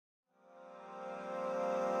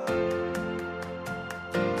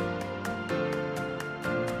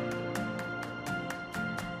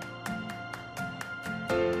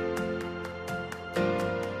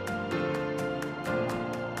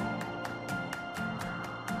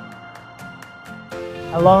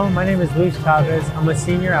Hello, my name is Luis Chavez. I'm a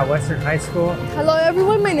senior at Western High School. Hello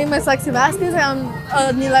everyone, my name is Lexi Vasquez. I'm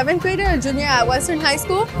an 11th grader, a junior at Western High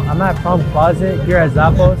School. I'm at Prom Closet here at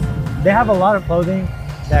Zappos. They have a lot of clothing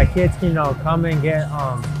that kids can come and get,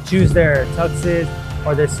 choose their tuxes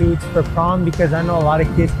or their suits for prom, because I know a lot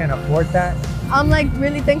of kids can't afford that. I'm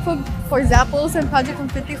really thankful for Zappos and Project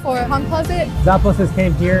 150 for Prom Closet. Zappos has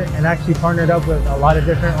came here and actually partnered up with a lot of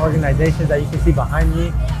different organizations that you can see behind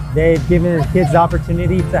me. They've given the kids the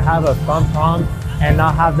opportunity to have a fun prom and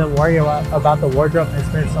not have them worry about the wardrobe and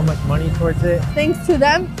spend so much money towards it. Thanks to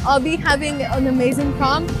them, I'll be having an amazing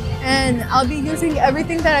prom, and I'll be using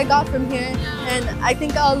everything that I got from here, and I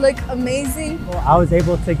think I'll look amazing. Well, I was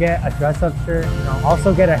able to get a dress-up shirt,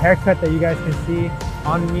 also get a haircut that you guys can see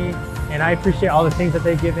on me, and I appreciate all the things that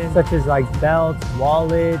they've given, such as like belts,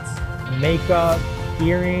 wallets, makeup,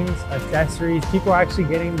 earrings, accessories. People are actually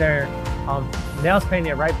getting their nails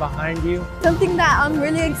painted right behind you. Something that I'm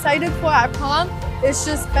really excited for at prom is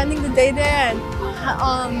just spending the day there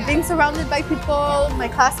and being surrounded by people, my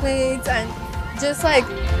classmates, and just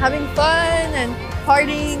having fun and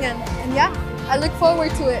partying, and yeah, I look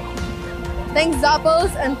forward to it. Thanks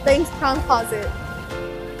Zappos and thanks Prom Closet.